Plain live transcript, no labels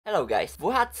Hello guys,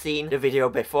 you had seen the video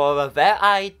before where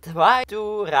I tried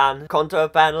to run Control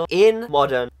Panel in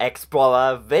Modern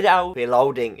Explorer without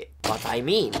reloading it. What I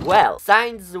mean? Well,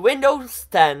 since Windows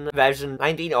 10 version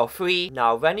 1903,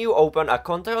 now when you open a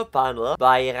Control Panel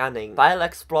by running File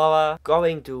Explorer,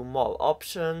 going to More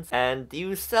Options, and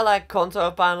you select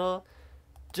Control Panel,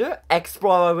 the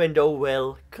Explorer window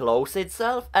will close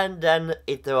itself and then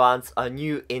it runs a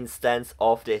new instance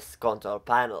of this control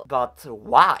panel. But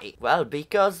why? Well,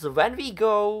 because when we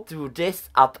go to this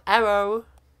up arrow,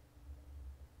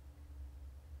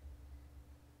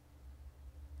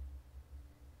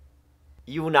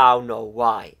 you now know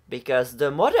why. Because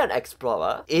the Modern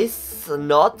Explorer is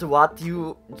not what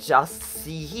you just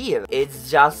see here.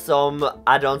 It's just some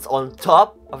add-ons on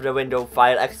top of the window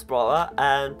File Explorer,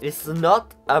 and it's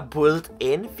not a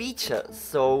built-in feature.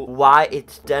 So why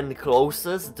it then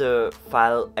closes the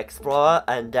File Explorer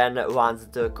and then runs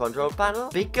the control panel?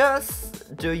 Because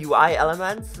the UI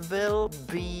elements will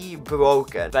be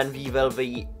broken when we will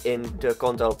be in the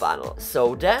control panel.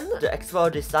 So then the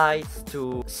Explorer decides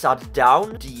to shut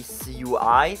down these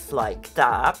UIs like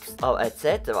tabs or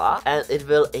etc. and it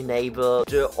will enable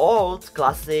the old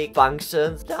classic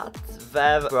functions that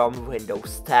were from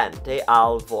Windows 10. They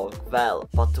all work well.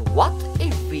 But what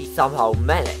if we somehow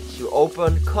manage to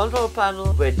open Control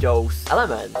Panel with those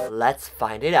elements? Let's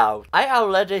find it out. I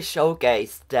already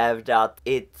showcased there that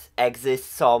it exists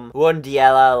some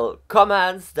run_dll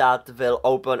commands that will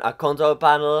open a Control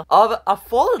Panel or a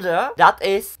folder that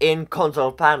is in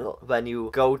Control Panel when you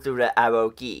go to the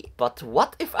arrow key. But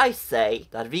what if I say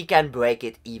that we can break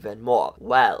it even more?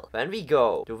 Well, when we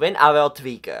go to WinArrow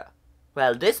Tweaker,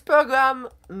 well, this program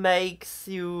makes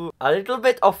you a little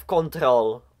bit of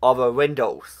control over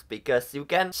Windows, because you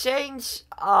can change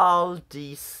all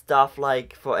these stuff,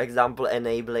 like for example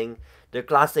enabling the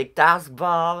classic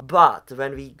taskbar. But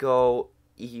when we go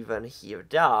even here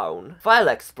down, File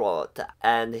Explorer tab,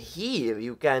 and here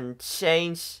you can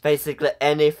change basically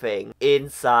anything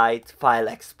inside File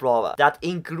Explorer. That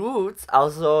includes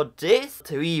also this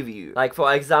tree view. Like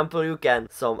for example, you can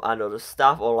some other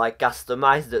stuff, or like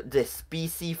customize this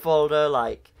PC folder,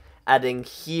 like adding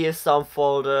here some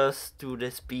folders to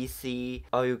this PC,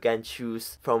 or you can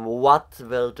choose from what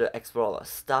will the Explorer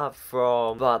start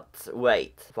from. But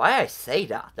wait, why I say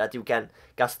that you can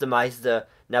customize the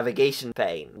navigation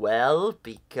pane? Well,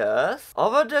 because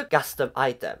over the custom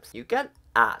items you can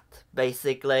add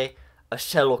basically a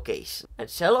shell location, and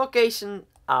shell location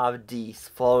are these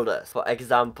folders. For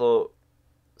example,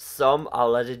 some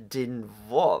already didn't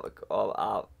work or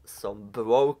are some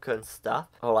broken stuff,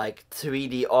 or like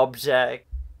 3D object.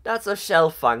 That's a shell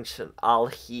function all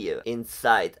here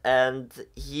inside, and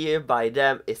here by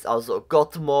them is also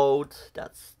God mode,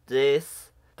 that's this.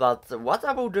 But what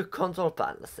about the control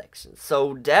panel section?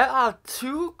 So there are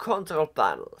two control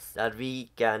panels that we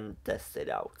can test it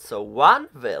out. So one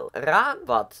will run,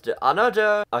 but the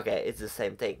another, okay, it's the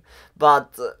same thing.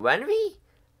 But when we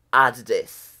add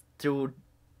this to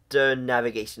the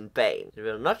navigation pane, it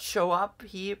will not show up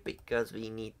here because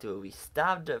we need to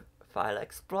restart the File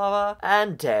Explorer,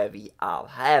 and there we are,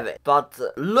 have it. But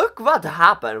look what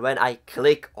happened when I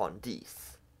click on these.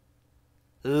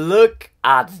 Look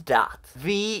at that.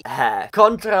 We have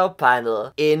Control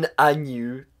Panel in a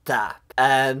new tab.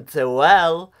 And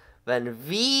well, when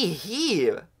we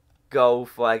here go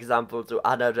for example to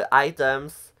other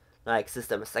items like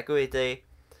System Security,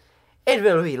 it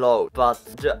will reload, but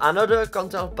the another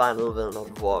control panel will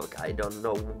not work. I don't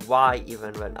know why.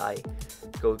 Even when I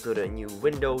go to the new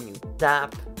window, new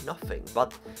tab, nothing.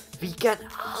 But we can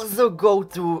also go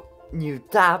to new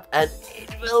tab and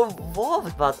it will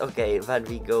work. But okay, when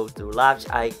we go to large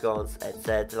icons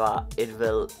etc, it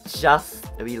will just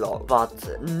reload, but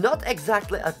not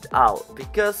exactly at all,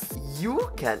 because you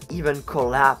can even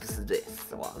collapse this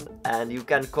one, and you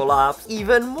can collapse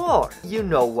even more. You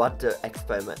know what the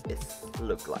experiment is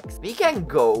look like. We can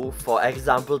go for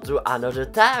example to another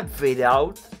tab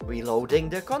without reloading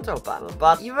the control panel,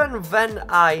 but even when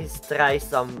I try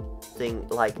something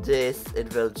like this,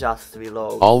 it will just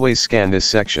reload. Always scan this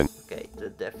section. Okay, the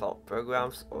default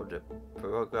programs or the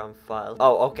program file.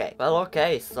 Oh, okay. Well,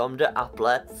 okay, some of the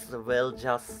applets will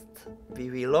just be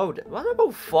reloaded. What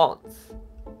about fonts?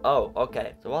 Oh,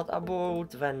 okay. So what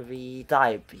about when we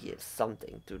type here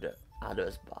something to the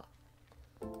address bar?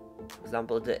 For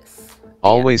example, this.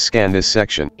 Always scan this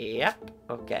section. Yep,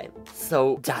 okay.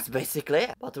 So that's basically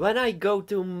it. But when I go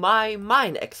to my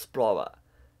Mine Explorer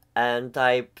and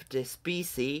type this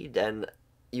PC, then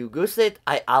you guessed it,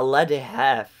 I already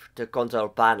have the control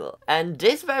panel. And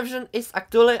this version is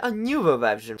actually a newer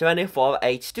version,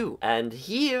 24H2. And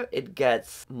here it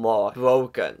gets more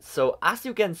broken. So as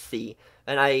you can see,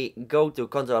 when I go to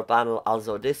control panel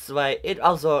also this way, it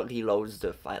also reloads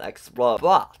the file explorer.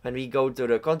 But when we go to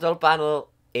the control panel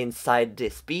inside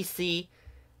this PC,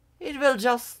 it will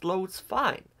just load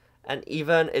fine. And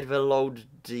even it will load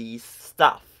these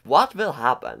stuff. What will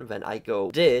happen when I go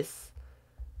this,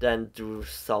 then do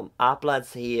some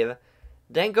applets here,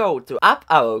 then go to up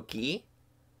arrow key.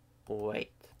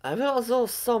 Wait, I will also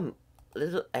some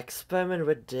little experiment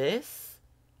with this.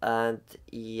 And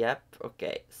yep,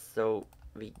 okay, so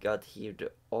we got here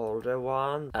the older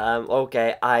one.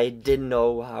 Okay, I didn't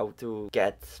know how to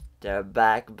get there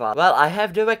back, but well, I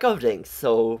have the recording,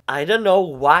 so I don't know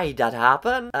why that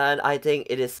happened. And I think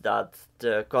it is that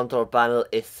the control panel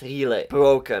is really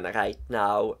broken right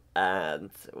now. And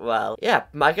well, yeah,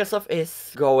 Microsoft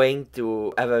is going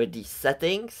to edit these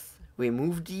settings,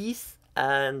 remove these,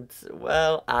 and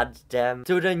well, add them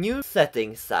to the new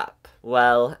settings app.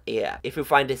 Well, yeah, if you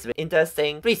find this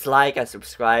interesting, please like and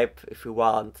subscribe if you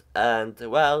want, and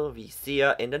well, we see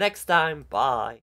you in the next time. Bye.